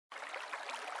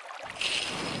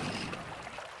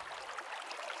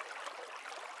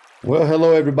Well,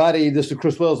 hello, everybody. This is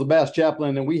Chris Wells, the Bass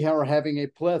Chaplain, and we are having a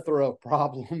plethora of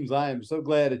problems. I am so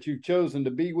glad that you've chosen to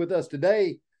be with us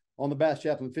today on the Bass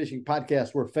Chaplain Fishing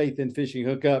Podcast, where faith and fishing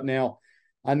hook up. Now,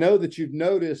 I know that you've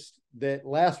noticed that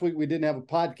last week we didn't have a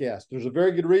podcast. There's a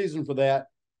very good reason for that.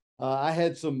 I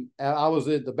was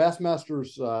at the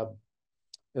Bassmasters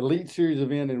Elite Series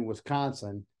event in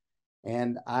Wisconsin,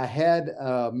 and I had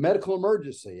a medical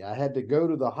emergency. I had to go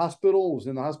to the hospital, was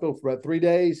in the hospital for about 3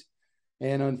 days.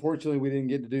 And unfortunately, we didn't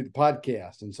get to do the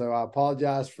podcast. And so I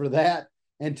apologize for that.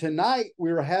 And tonight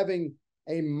we are having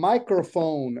a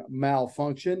microphone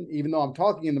malfunction. Even though I'm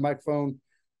talking in the microphone,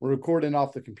 we're recording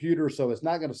off the computer. So it's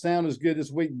not going to sound as good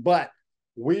this week, but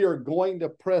we are going to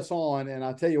press on. And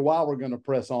I'll tell you why we're going to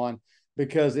press on,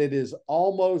 because it is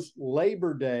almost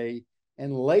Labor Day.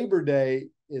 And Labor Day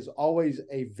is always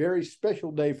a very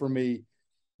special day for me,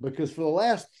 because for the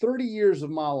last 30 years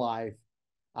of my life,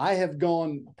 I have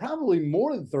gone probably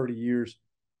more than 30 years.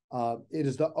 It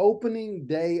is the opening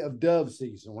day of dove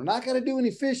season. We're not going to do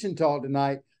any fishing talk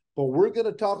tonight, but we're going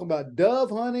to talk about dove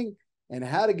hunting and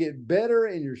how to get better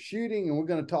in your shooting. And we're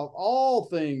going to talk all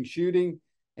things shooting.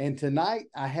 And tonight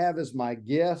I have as my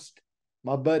guest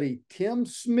my buddy Tim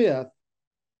Smith,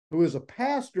 who is a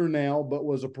pastor now, but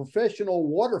was a professional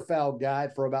waterfowl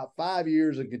guide for about 5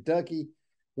 years in Kentucky.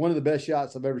 One of the best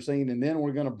shots I've ever seen. And then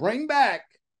we're going to bring back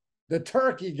the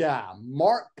turkey guy,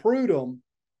 Mark Prudhomme,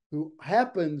 who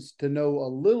happens to know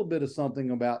a little bit of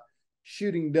something about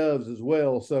shooting doves as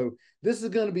well. So this is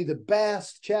going to be the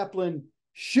Bass Chaplain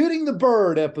Shooting the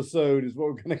Bird episode is what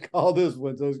we're going to call this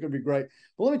one. So it's going to be great.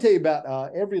 But let me tell you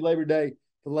about every Labor Day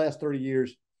for the last 30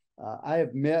 years. I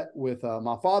have met with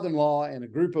my father-in-law and a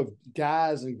group of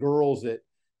guys and girls that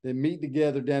meet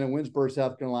together down in Winsboro,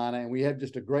 South Carolina, and we have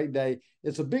just a great day.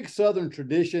 It's a big Southern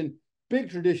tradition. Big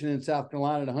tradition in South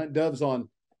Carolina to hunt doves on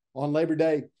Labor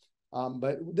Day.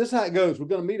 But this is how it goes. We're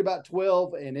going to meet about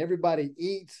 12 and everybody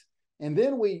eats. And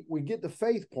then we get the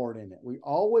faith part in it. We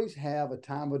always have a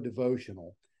time of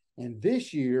devotional. And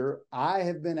this year I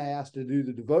have been asked to do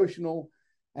the devotional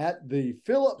at the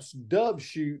Phillips Dove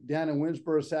Shoot down in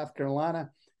Winsboro, South Carolina.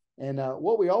 And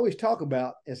what we always talk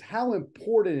about is how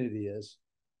important it is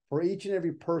for each and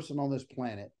every person on this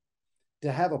planet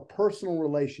to have a personal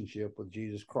relationship with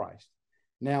Jesus Christ.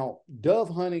 Now, dove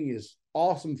hunting is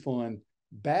awesome fun.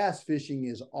 Bass fishing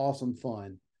is awesome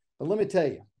fun. But let me tell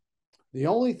you, the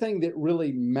only thing that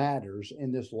really matters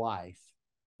in this life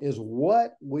is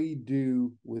what we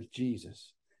do with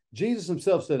Jesus. Jesus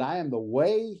himself said, I am the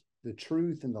way, the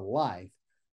truth, and the life.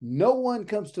 No one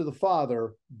comes to the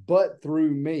Father but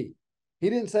through me. He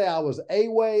didn't say I was a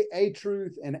way, a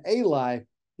truth, and a life.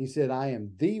 He said, I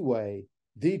am the way,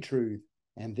 the truth,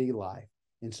 and the life.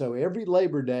 And so every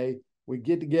Labor Day, we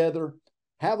get together,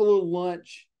 have a little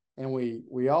lunch, and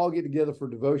we all get together for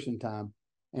devotion time,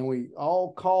 and we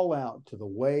all call out to the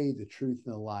way, the truth,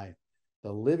 and the life,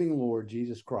 the living Lord,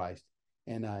 Jesus Christ.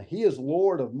 And he is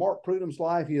Lord of Mark Prudhomme's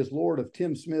life. He is Lord of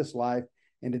Tim Smith's life.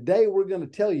 And today we're going to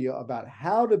tell you about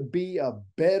how to be a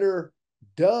better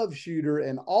dove shooter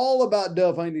and all about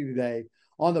dove hunting today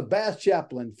on the Bass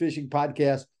Chaplain Fishing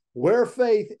Podcast, where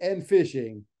faith and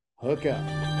fishing hook up.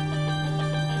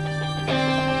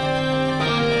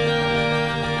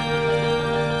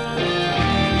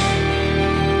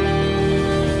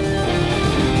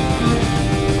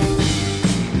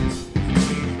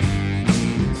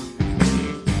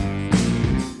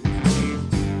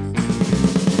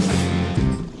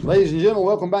 Ladies and gentlemen,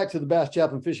 welcome back to the Bass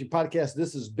Chaplain Fishing Podcast.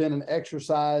 This has been an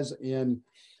exercise in,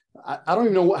 I don't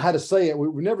even know how to say it.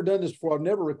 We've never done this before. I've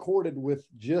never recorded with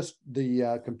just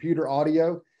the computer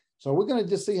audio. So we're going to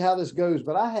just see how this goes.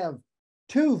 But I have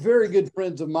two very good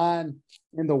friends of mine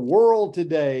in the world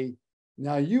today.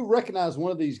 Now, you recognize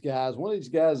one of these guys. One of these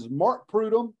guys is Mark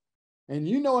Prudhomme. And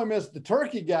you know him as the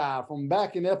turkey guy from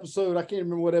back in episode, I can't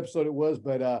remember what episode it was,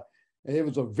 but it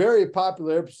was a very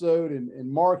popular episode. And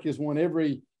Mark has won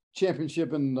every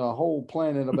championship in the whole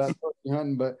planet about turkey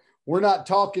hunting, but we're not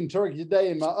talking turkey today.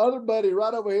 And my other buddy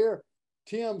right over here,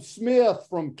 Tim Smith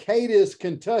from Cadiz,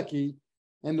 Kentucky.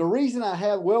 And the reason I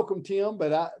have welcome Tim,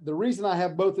 but the reason I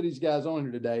have both of these guys on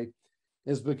here today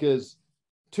is because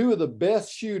two of the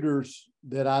best shooters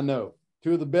that I know,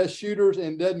 two of the best shooters,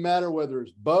 and it doesn't matter whether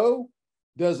it's bow,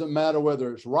 doesn't matter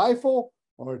whether it's rifle,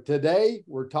 or today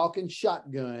we're talking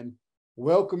shotgun.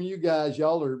 Welcome, you guys.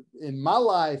 Y'all are, in my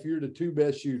life, you're the two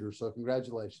best shooters. So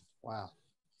congratulations. Wow.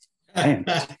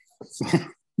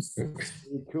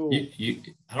 Cool.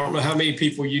 I don't know how many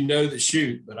people you know that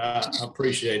shoot, but I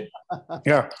appreciate it.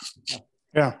 Yeah.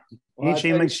 Well, ain't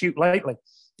seen me shoot lately.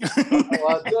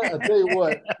 Well, I tell you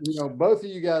what, both of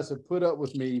you guys have put up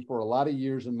with me for a lot of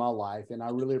years in my life, and I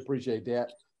really appreciate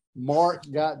that. Mark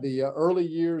got the early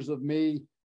years of me,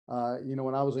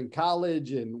 when I was in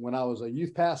college and when I was a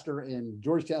youth pastor in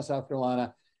Georgetown, South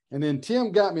Carolina. And then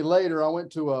Tim got me later. I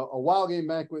went to a wild game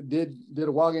banquet, did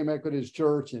a wild game banquet at his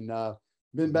church, and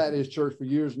been back to his church for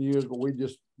years and years, but we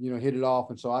just, hit it off.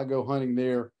 And so I go hunting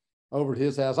there over at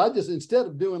his house. I just, instead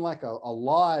of doing like a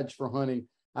lodge for hunting,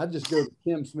 I just go to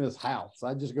Tim Smith's house.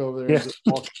 I just go over there and just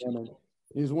walk in. And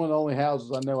he's one of the only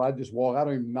houses I know. I just walk. I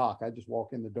don't even knock. I just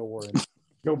walk in the door and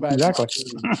go back. Exactly.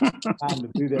 Time to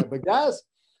do that. But guys,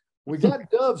 we got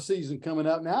dove season coming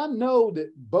up. Now I know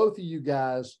that both of you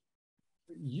guys,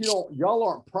 y'all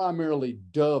aren't primarily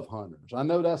dove hunters. I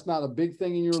know that's not a big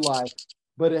thing in your life,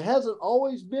 but it hasn't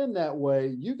always been that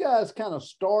way. You guys kind of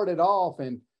started off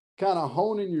and kind of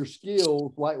honing your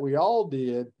skills like we all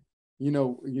did.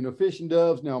 Fishing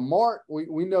doves. Now, Mark,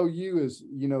 we know you as,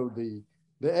 the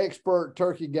expert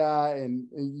turkey guy, and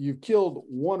you've killed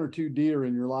one or two deer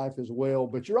in your life as well,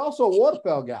 but you're also a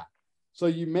waterfowl guy. So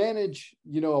you manage,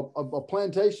 a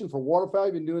plantation for waterfowl.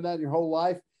 You've been doing that your whole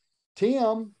life.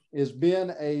 Tim has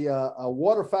been a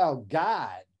waterfowl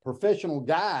guide, professional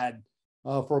guide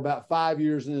for about 5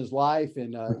 years in his life,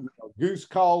 and goose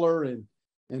caller and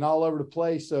all over the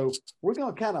place. So I'm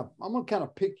going to kind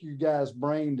of pick you guys'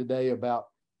 brain today about,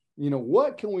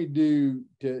 what can we do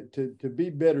to be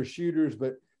better shooters?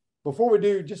 But before we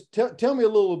do, just tell me a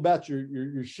little about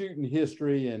your shooting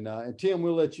history, and Tim,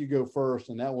 we'll let you go first,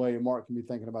 and that way Mark can be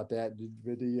thinking about that.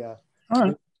 All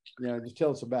right. Just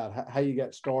tell us about how you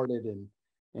got started and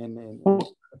what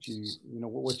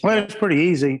well, it's pretty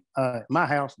easy. My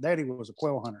house, Daddy was a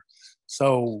quail hunter,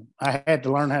 so I had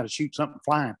to learn how to shoot something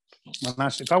flying.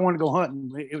 If I wanted to go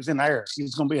hunting, it was in the air. It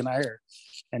was going to be in the air.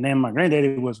 And then my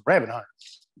granddaddy was a rabbit hunter,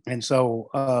 and so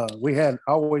that's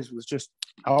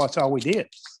all we did.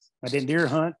 I didn't deer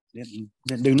hunt,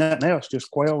 didn't do nothing else, just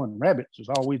quail and rabbits was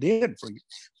all we did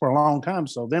for a long time.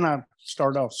 So then I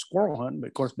started off squirrel hunting, but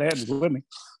of course Dad was with me,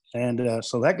 and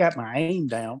so that got my aim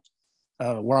down.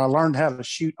 Where I learned how to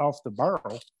shoot off the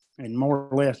barrel and more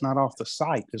or less not off the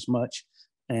sight as much.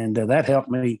 And that helped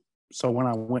me. So when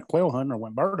I went quail hunting or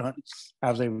went bird hunting,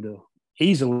 I was able to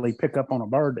easily pick up on a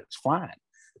bird that's flying.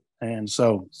 And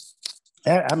so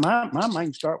my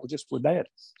main start was just with Dad,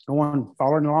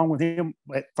 following along with him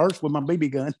at first with my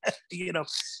BB gun,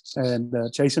 and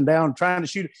chasing down, trying to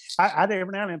shoot. I every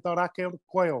now and then thought I killed a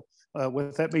quail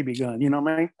with that BB gun. You know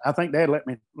what I mean? I think Dad let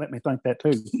me think that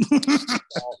too.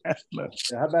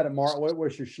 How about it, Mark? What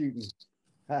was your shooting?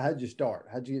 How'd you start?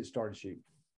 How'd you get started shooting?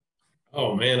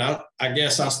 Oh man, I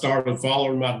guess I started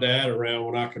following my dad around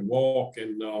when I could walk,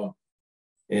 and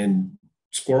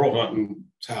squirrel hunting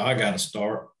is how I got to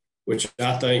start, which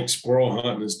I think squirrel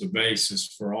hunting is the basis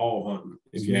for all hunting.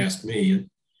 If you ask me, it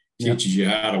teaches you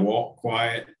how to walk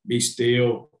quiet, be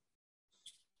still,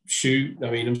 shoot. I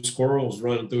mean, them squirrels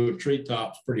running through a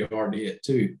treetop's pretty hard to hit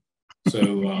too.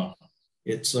 So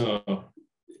it's a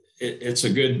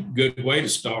good way to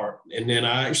start. And then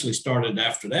I actually started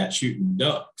after that shooting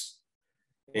ducks,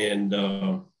 and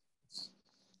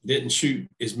didn't shoot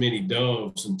as many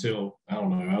doves until, I don't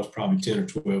know, I was probably 10 or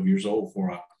 12 years old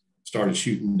before I started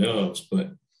shooting doves.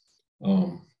 But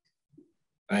I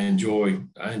enjoy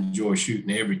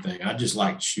shooting everything. I just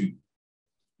like to shoot.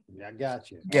 Yeah, I got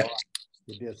you. Yeah.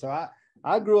 So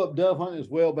I grew up dove hunting as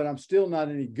well, but I'm still not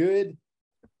any good.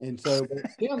 And so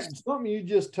Tim, something you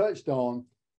just touched on,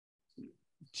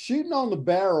 shooting on the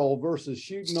barrel versus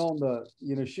shooting on the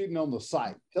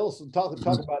sight. Talk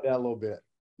about that a little bit.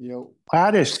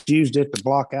 I just used it to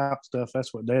block out stuff.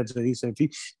 That's what Dad said. He said,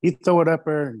 if you throw it up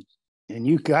there and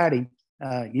you got him,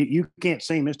 you can't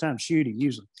see him this time, shoot him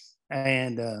usually.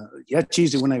 And that's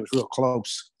usually when they was real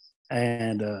close.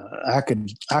 And I could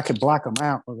block them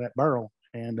out with that barrel.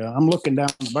 And I'm looking down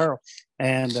the barrel,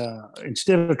 and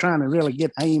instead of trying to really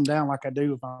get aim down like I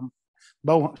do if I'm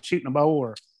shooting a bow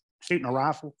or shooting a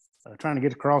rifle, trying to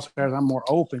get the crosshairs, I'm more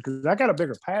open because I got a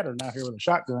bigger pattern out here with a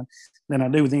shotgun than I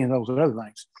do with any of those other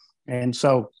things. And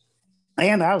so,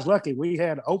 and I was lucky we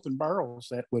had open barrels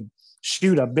that would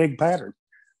shoot a big pattern.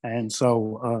 And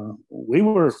so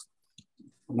when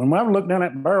I looked down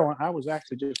that barrel, I was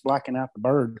actually just blocking out the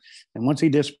bird. And once he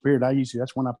disappeared,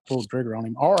 that's when I pulled the trigger on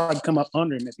him, or I'd come up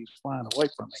under him if he was flying away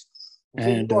from me.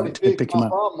 And pick him up.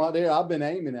 Problem right there. I've been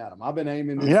aiming at him. I've been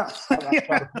aiming. Yeah. I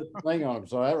try to put the thing on him.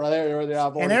 So that right there.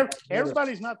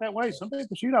 Everybody's not that way. Some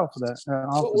people shoot off of that.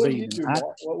 What do you do, Mark?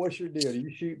 What's your deal? Do you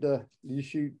shoot? Do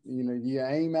you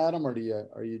aim at them, or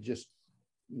are you just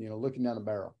looking down the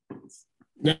barrel?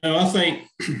 No, I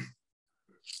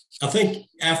think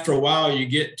after a while you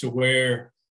get to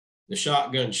where the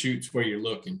shotgun shoots where you're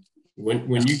looking.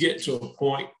 When you get to a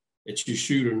point that you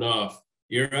shoot enough,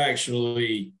 you're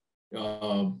actually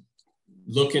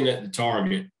looking at the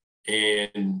target,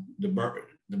 and the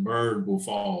bird will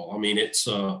fall. I mean, it's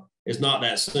not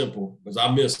that simple, because I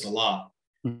missed a lot.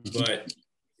 But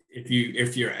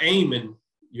if you're aiming,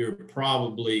 you're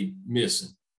probably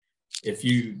missing. If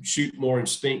you shoot more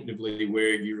instinctively,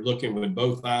 where you're looking with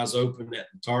both eyes open at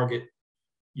the target,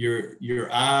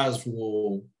 your eyes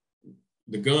will,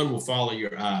 the gun will follow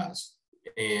your eyes,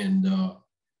 and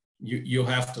you'll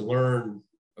have to learn,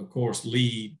 of course,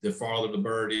 lead. The farther the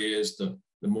bird is, the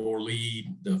more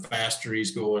lead, the faster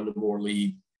he's going, the more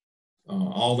lead.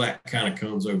 All that kind of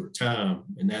comes over time,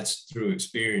 and that's through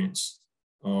experience,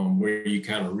 where you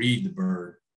kind of read the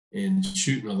bird. And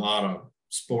shooting a lot of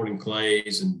sporting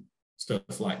clays and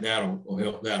stuff like that will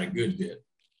help that a good bit.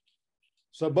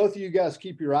 So both of you guys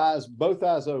keep your eyes, both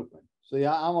eyes open. See,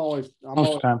 I'm always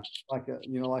like a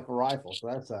rifle. So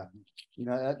that's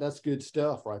that's good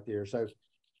stuff right there. So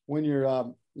when you're,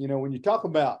 when you talk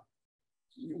about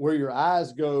where your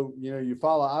eyes go, you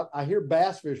follow. I hear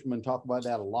bass fishermen talk about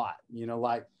that a lot.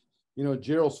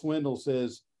 Gerald Swindle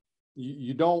says,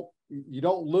 you don't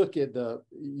look at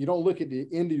the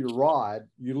end of your rod.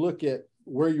 You look at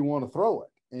where you want to throw it,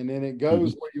 and then it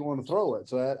goes where you want to throw it.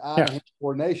 So that eye-hand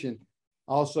coordination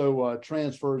also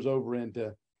transfers over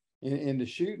into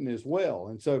shooting as well.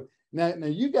 And so now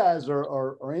you guys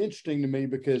are interesting to me,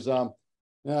 because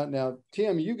now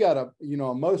Tim, you got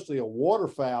mostly a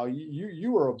waterfowl.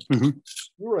 You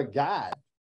were a guide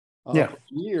for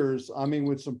years. I mean,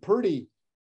 with some pretty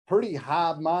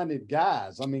high-minded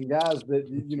guys. I mean, guys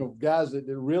that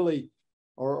really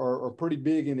are pretty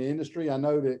big in the industry. I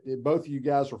know that both of you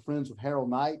guys are friends with Harold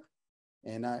Knight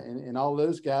and all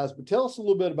those guys. But tell us a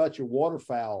little bit about your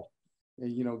waterfowl,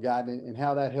 guide, and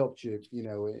how that helped you,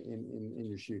 in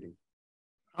your shooting.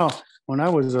 Oh, when I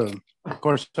was, of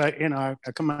course, I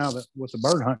come out with the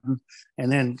bird hunting,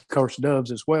 and then of course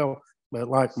doves as well. But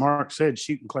like Mark said,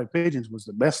 shooting clay pigeons was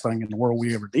the best thing in the world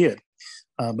we ever did.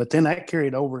 But then that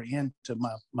carried over into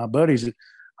my buddies.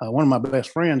 One of my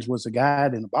best friends was a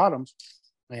guide in the bottoms,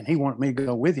 and he wanted me to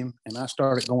go with him. And I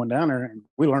started going down there, and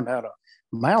we learned how to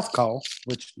mouth call,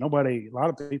 which a lot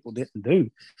of people didn't do.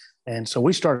 And so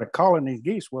we started calling these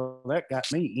geese. Well, that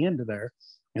got me into there.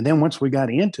 And then once we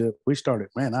got into it, we started,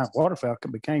 waterfowl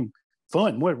became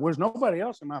fun. There was nobody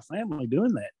else in my family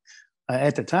doing that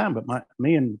at the time, but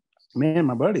me and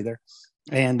my buddy there.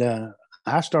 And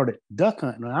I started duck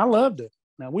hunting, and I loved it.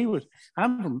 Now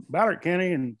I'm from Ballard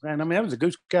County, and I mean, that was the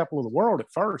goose capital of the world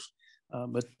at first.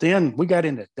 But then we got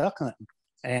into duck hunting,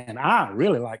 and I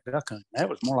really liked duck hunting. That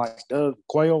was more like dove,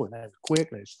 quail, and that was quick,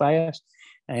 and it was fast.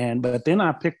 But then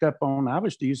I picked up on, I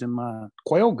was using my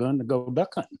quail gun to go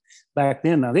duck hunting back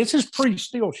then. Now, this is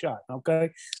pre-steel shot, okay?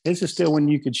 This is still when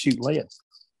you could shoot lead.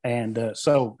 And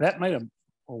so that made a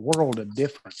world of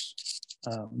difference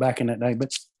back in that day.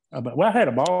 But I had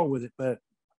a ball with it. But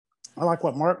I like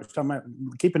what Mark was talking about,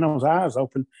 keeping those eyes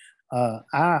open.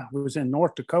 I was in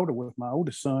North Dakota with my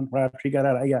oldest son right after he got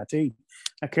out of AIT.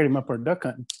 I carried him up there duck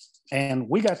hunting. And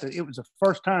it was the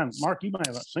first time, Mark, you might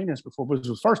have seen this before, but it was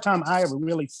the first time I ever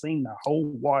really seen the whole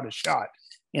wad of shot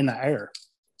in the air.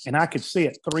 And I could see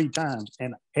it 3 times.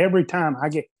 And every time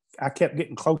I kept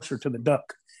getting closer to the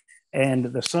duck. And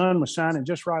the sun was shining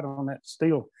just right on that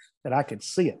steel that I could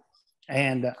see it.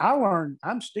 And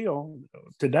I'm still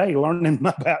today learning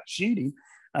about shooting.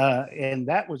 And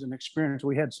that was an experience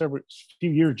we had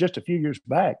just a few years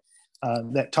back.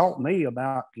 That taught me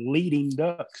about leading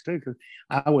ducks too, because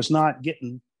I was not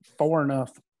getting far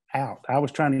enough out. I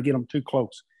was trying to get them too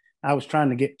close. I was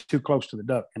trying to get too close to the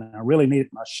duck, and I really needed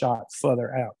my shot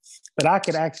further out. But I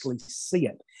could actually see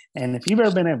it. And if you've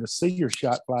ever been able to see your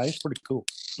shot fly, it's pretty cool.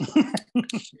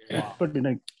 Yeah. Pretty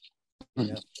neat.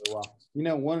 Yeah. Wow.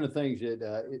 One of the things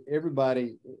that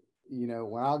everybody,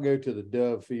 when I'll go to the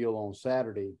dove field on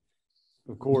Saturday,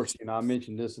 of course, I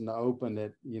mentioned this in the open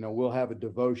that, we'll have a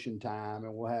devotion time,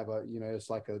 and we'll have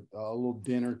it's like a little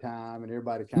dinner time, and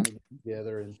everybody kind of get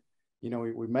together, and,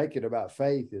 we make it about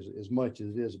faith as much as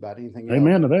it is about anything else.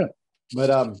 Amen to that.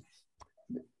 But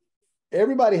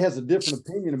everybody has a different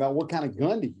opinion about what kind of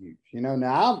gun to use.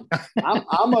 Now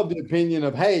I'm of the opinion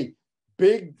of, hey,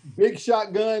 big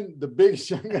shotgun, the big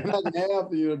shotgun I can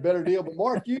have, a better deal. But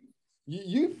Mark,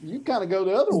 you kind of go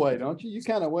the other way, don't you? You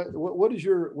kind of what is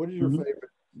your favorite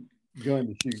gun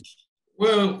to shoot?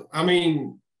 Well, I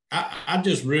mean, I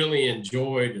just really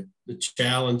enjoyed the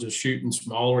challenge of shooting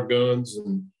smaller guns,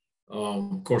 and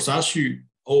of course, I shoot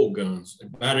old guns.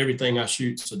 About everything I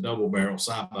shoot is a double barrel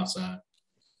side by side,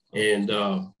 and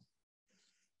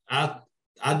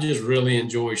I just really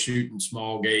enjoy shooting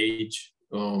small gauge.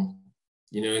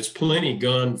 It's plenty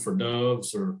gun for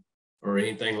doves or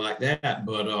anything like that,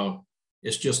 but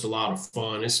it's just a lot of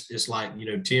fun. It's like,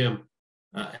 Tim,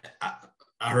 I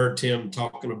heard Tim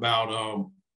talking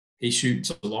about he shoots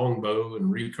a longbow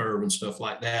and recurve and stuff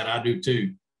like that. I do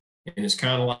too. And it's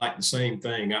kind of like the same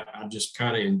thing. I just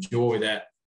kind of enjoy that.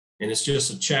 And it's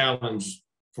just a challenge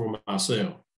for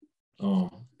myself.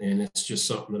 And it's just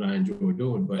something that I enjoy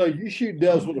doing. But so you shoot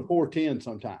doves with a 410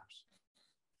 sometimes.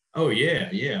 Oh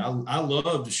yeah. I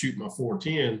love to shoot my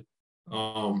 410.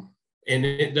 And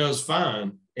it does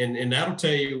fine. And that'll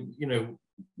tell you,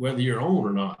 whether you're on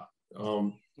or not.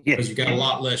 Because you got a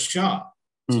lot less shot.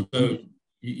 So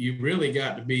you really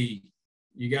got to be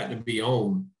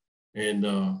on. And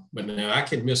but now I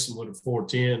can miss them with a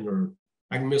 410, or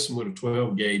I can miss them with a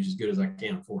 12 gauge as good as I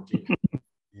can a 410.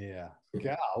 Yeah.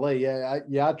 Golly.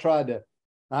 I tried to.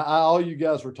 All you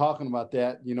guys were talking about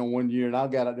that, one year, and I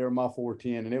got out there with my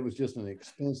 410, and it was just an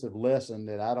expensive lesson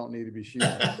that I don't need to be shooting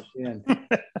 410.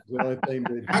 The only thing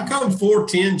that, how come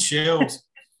 410 shells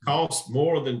cost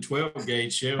more than 12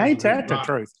 gauge shells? Ain't that the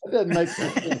truth? That doesn't make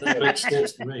sense. That makes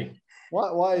sense to me.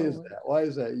 Why is that? Why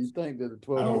is that? You think that the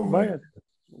 12 bad.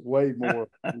 Way more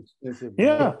expensive.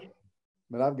 Yeah.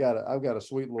 But I've got a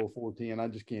sweet little 410. I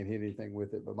just can't hit anything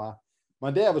with it. But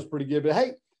my dad was pretty good. But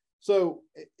hey, so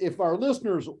if our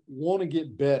listeners want to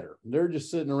get better, they're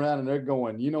just sitting around and they're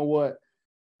going, you know what?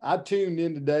 I tuned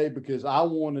in today because I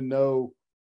want to know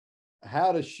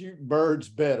how to shoot birds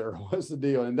better. What's the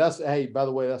deal? And hey, by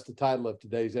the way, that's the title of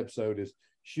today's episode, is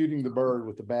Shooting the Bird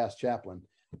with the Bass Chaplain.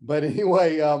 But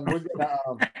anyway, we're gonna.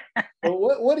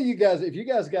 What do you guys? If you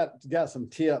guys got some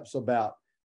tips about,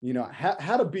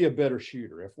 how to be a better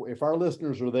shooter? If our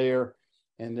listeners are there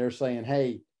and they're saying,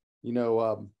 hey,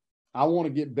 I want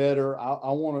to get better. I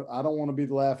don't want to be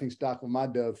the laughing stock of my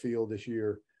dove field this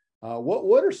year.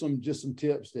 What are some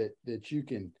tips that you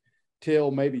can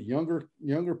tell maybe younger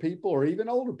people or even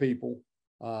older people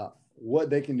what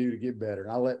they can do to get better?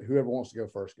 And I'll let whoever wants to go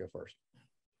first go first.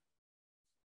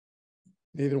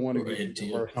 Neither one of you.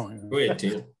 Go ahead,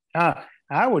 Tim.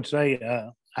 I would say,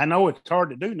 I know it's hard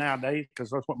to do nowadays because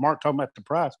that's what Mark told me at the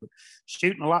price, but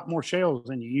shooting a lot more shells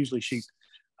than you usually shoot.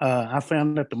 I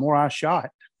found that the more I shot,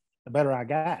 the better I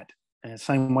got. And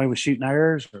same way with shooting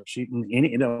arrows or shooting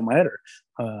it don't matter.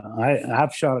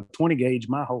 I've shot a 20 gauge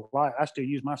my whole life. I still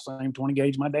use my same 20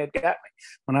 gauge my dad got me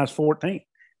when I was 14.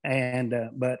 And,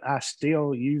 but I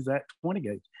still use that 20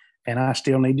 gauge, and I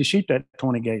still need to shoot that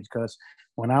 20 gauge because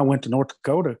when I went to North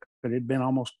Dakota, it had been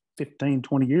almost 15,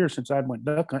 20 years since I went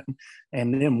duck hunting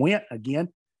and then went again.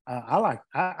 I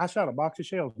shot a box of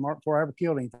shells, Mark, before I ever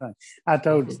killed anything. I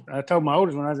told my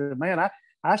oldest one, I said, man,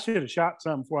 I should have shot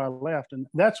something before I left. And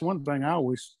that's one thing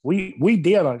we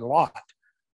did a lot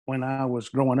when I was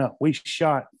growing up. We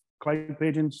shot clay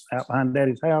pigeons out behind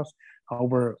Daddy's house,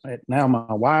 over at now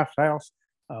my wife's house.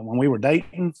 When we were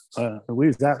dating, we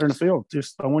was out there in the field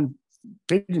just throwing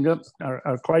pigeons up,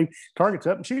 or clay targets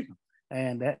up and shooting.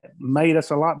 And that made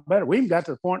us a lot better. We even got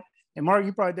to the point, and Mark,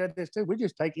 you probably did this too. We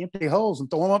just take empty holes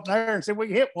and throw them up there and see if we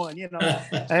can hit one,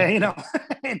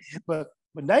 But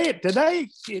today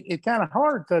it's kind of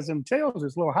hard because them tails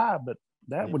is a little high. But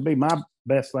that would be my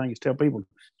best thing, is tell people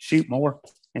shoot more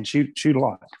and shoot a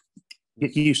lot.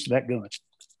 Get used to that gun.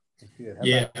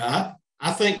 Yeah,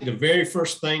 I think the very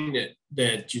first thing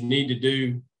that you need to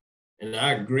do, and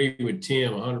I agree with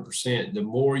Tim 100%, the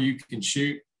more you can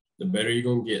shoot, the better you're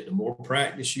going to get. The more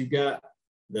practice you got,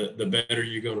 the better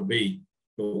you're going to be.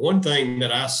 But one thing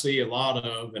that I see a lot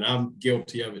of, and I'm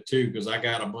guilty of it too, because I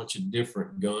got a bunch of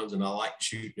different guns and I like to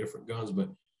shoot different guns, but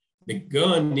the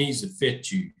gun needs to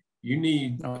fit you. You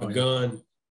need a gun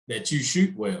that you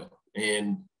shoot well.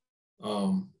 And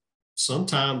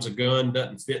sometimes a gun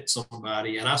doesn't fit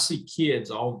somebody. And I see kids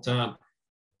all the time,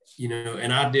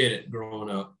 and I did it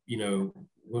growing up,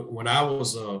 when I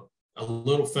was a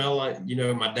little fella,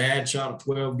 my dad shot a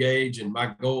 12 gauge and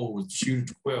my goal was to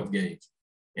shoot a 12 gauge.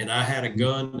 And I had a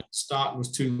gun, the stock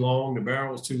was too long, the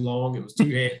barrel was too long, it was too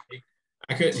heavy.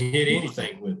 I couldn't hit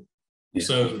anything with it. Yeah.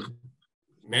 So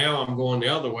now I'm going the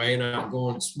other way and I'm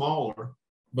going smaller.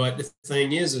 But the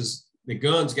thing is the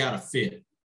gun's got to fit.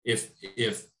 If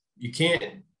you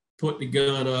can't put the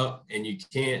gun up and you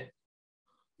can't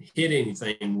hit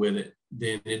anything with it,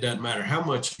 then it doesn't matter how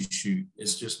much you shoot,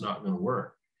 it's just not going to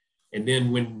work. And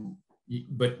then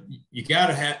but you got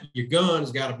to have, your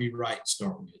gun's got to be right to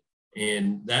start with.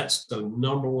 And that's the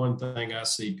number one thing I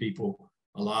see people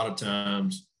a lot of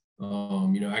times.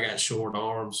 I got short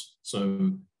arms.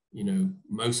 So,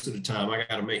 most of the time I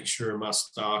got to make sure my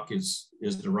stock is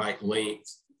the right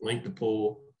length to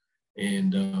pull.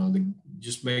 and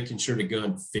just making sure the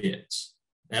gun fits.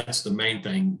 That's the main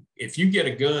thing. If you get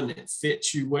a gun that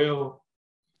fits you well,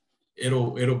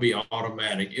 it'll be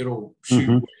automatic. It'll shoot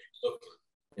where you're looking,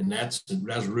 and that's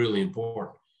really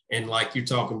important. And like you're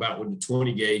talking about with the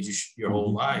 20 gauge, your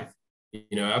whole life. You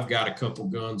know, I've got a couple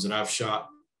guns that I've shot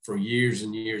for years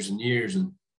and years and years,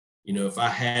 and you know, if I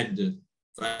had to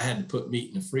put meat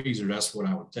in the freezer, that's what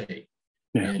I would take.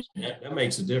 Yeah. And that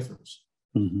makes a difference.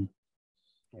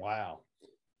 Wow.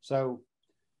 So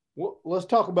let's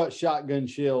talk about shotgun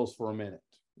shells for a minute.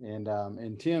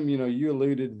 And Tim, you know, you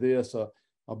alluded to this.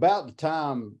 About the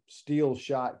time steel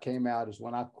shot came out is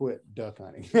when I quit duck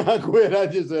hunting. I quit. I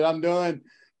just said, I'm done.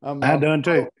 I'm done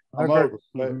too. I'm over.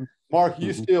 But Mark,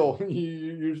 you're still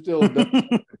you still.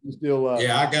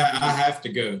 Yeah, I have to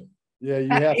go. Yeah, you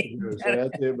have to go. So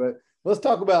that's it. But let's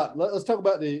talk about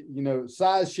the, you know,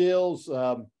 size shells.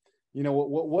 You know,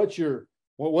 what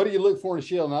do you look for in a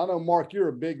shell? And I know, Mark, you're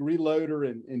a big reloader,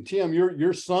 and Tim,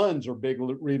 your sons are big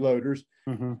reloaders.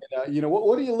 And, you know,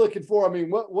 what are you looking for? I mean,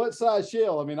 what size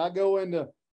shell? I mean, I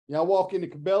walk into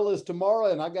Cabela's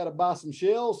tomorrow and I got to buy some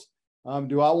shells.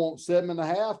 Do I want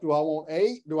 7.5? Do I want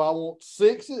 8? Do I want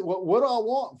 6? What do I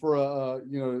want for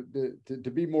you know,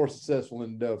 to be more successful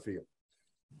in the dove field?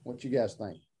 What you guys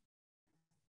think?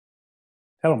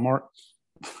 Hello, Mark.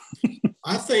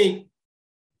 I think,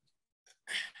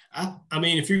 I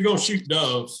mean, if you're going to shoot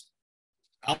doves,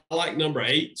 I like number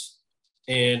 8,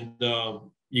 and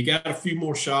you got a few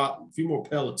more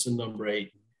pellets in number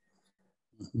 8.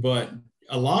 But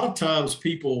a lot of times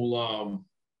people,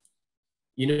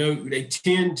 you know, they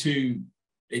tend to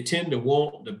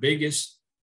want the biggest,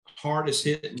 hardest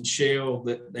hitting shell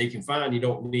that they can find. You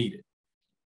don't need it.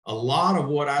 A lot of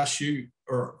what I shoot,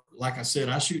 or like I said,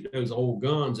 I shoot those old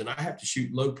guns, and I have to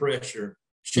shoot low pressure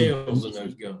shells in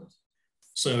those guns.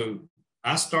 So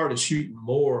I started shooting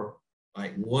more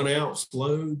like 1 ounce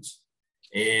loads,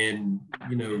 and,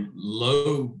 you know,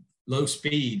 low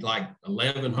speed, like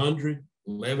 1100,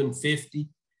 1150.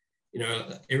 You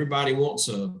know, everybody wants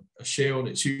a shell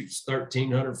that shoots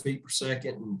 1,300 feet per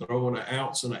second and throwing 1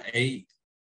 ounce and an 8,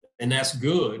 and that's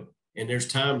good. And there's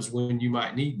times when you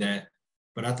might need that.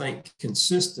 But I think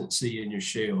consistency in your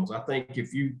shells. I think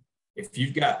if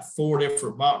you've got 4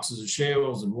 different boxes of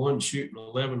shells and one shooting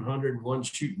 1,100 and one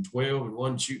shooting 12 and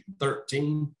one shooting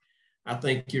 13, I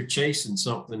think you're chasing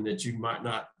something that you might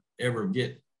not ever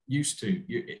get used to.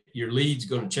 Your lead's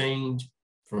going to change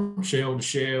from shell to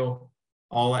shell,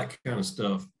 all that kind of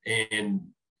stuff. And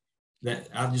that,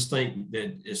 I just think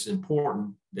that it's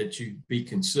important that you be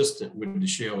consistent with the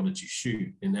shell that you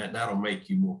shoot, and that'll make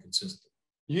you more consistent.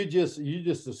 You just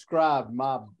described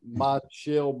my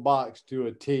shell box to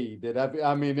a T.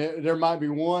 I mean, there might be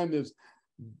one that's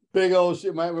big old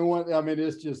shit. Might be one. I mean,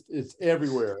 it's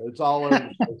everywhere. It's all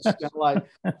over. It's kind of like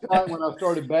when I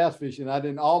started bass fishing,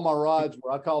 all my rods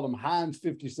I called them Heinz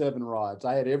 57 rods.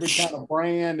 I had every kind of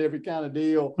brand, every kind of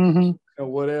deal, you know,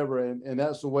 whatever. And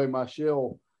that's the way my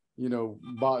shell, you know,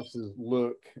 boxes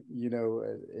look, you know.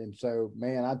 And so,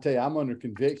 man, I tell you, I'm under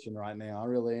conviction right now. I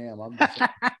really am.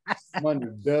 I'm under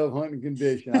dove hunting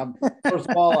conviction. First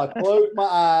of all, I close my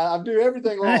eyes. I do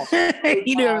everything wrong.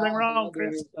 You do everything wrong,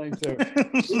 Chris. So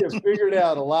we have figured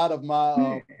out a lot of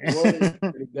my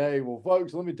today. Well,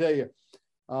 folks, let me tell you,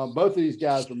 both of these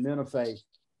guys are men of faith,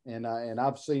 and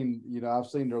I've seen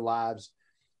their lives,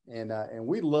 and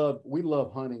we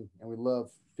love hunting, and we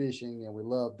love fishing, and we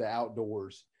love the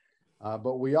outdoors,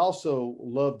 but we also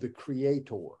love the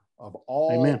Creator of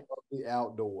all of the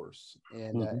outdoors,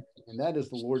 and that is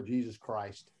the Lord Jesus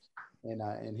Christ,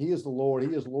 and He is the Lord.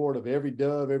 He is Lord of every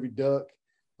dove, every duck,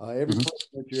 every person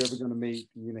that you're ever going to meet.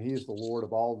 You know, He is the Lord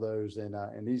of all those, and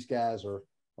these guys are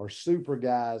super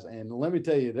guys. And let me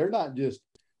tell you, they're not just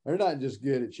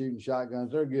good at shooting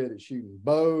shotguns. They're good at shooting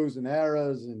bows and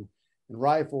arrows and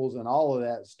rifles and all of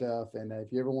that stuff. And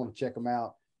if you ever want to check them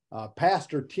out,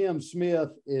 Pastor Tim Smith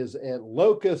is at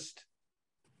Locust.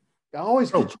 I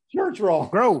always get your church wrong.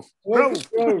 Grove. Let me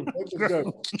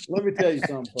tell you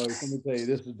something, folks. Let me tell you,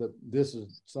 this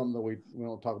is something that we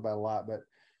don't talk about a lot, but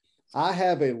I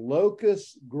have a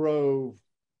Locust Grove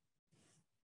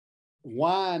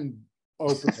wine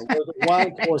opener,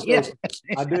 wine course opener.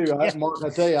 I do. Mark, I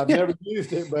tell you, I've never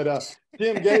used it, but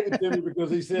Tim gave it to me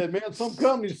because he said, man, some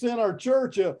company sent our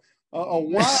church a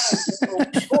wine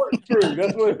corkscrew.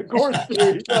 That's what a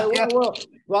corkscrew. He's like, well,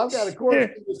 I've got a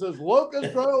corkscrew that says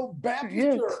Locust Grove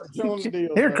Baptist Church on the deal.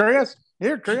 Here, Chris.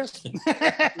 But,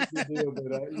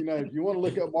 you know, if you want to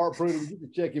look up Mark Prudhomme, you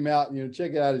can check him out. You know,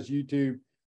 check out his YouTube.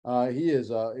 He is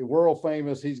world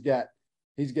famous. He's got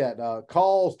He's got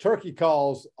calls, turkey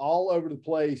calls all over the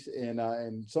place,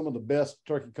 and some of the best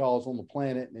turkey calls on the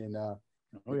planet. And oh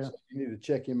yeah, so you need to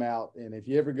check him out. And if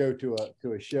you ever go to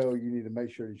a show, you need to make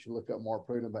sure that you look up Mark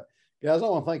Prudhomme. But guys, I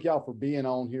want to thank y'all for being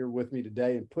on here with me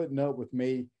today and putting up with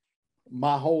me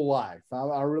my whole life.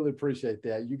 I really appreciate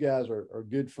that. You guys are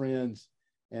good friends,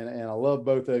 and I love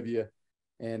both of you.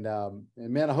 And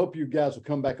man, I hope you guys will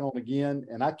come back on again.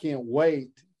 And I can't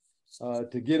wait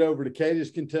to get over to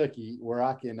Cadiz, Kentucky, where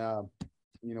I can,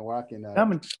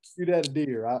 shoot at a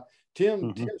deer.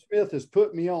 Tim Smith has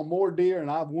put me on more deer,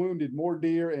 and I've wounded more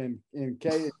deer in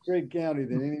Craig County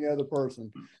than any other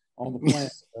person on the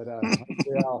planet. But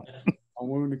I'll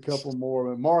wound a couple more.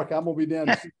 But Mark, I'm gonna be down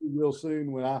to see you real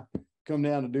soon when I come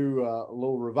down to do a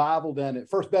little revival down at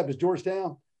First Baptist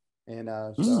Georgetown, and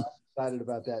so I'm excited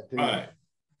about that too. All right.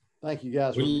 Thank you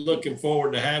guys. We're looking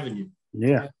forward to having you.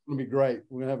 Yeah. It's going to be great.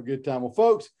 We're going to have a good time. Well,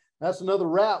 folks, that's another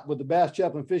wrap with the Bass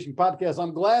Chaplain Fishing Podcast.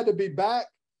 I'm glad to be back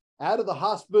out of the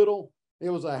hospital. It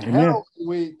was a hell of a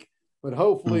week, but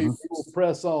hopefully we will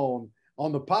press on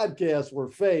the podcast where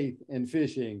faith and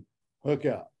fishing hook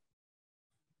up.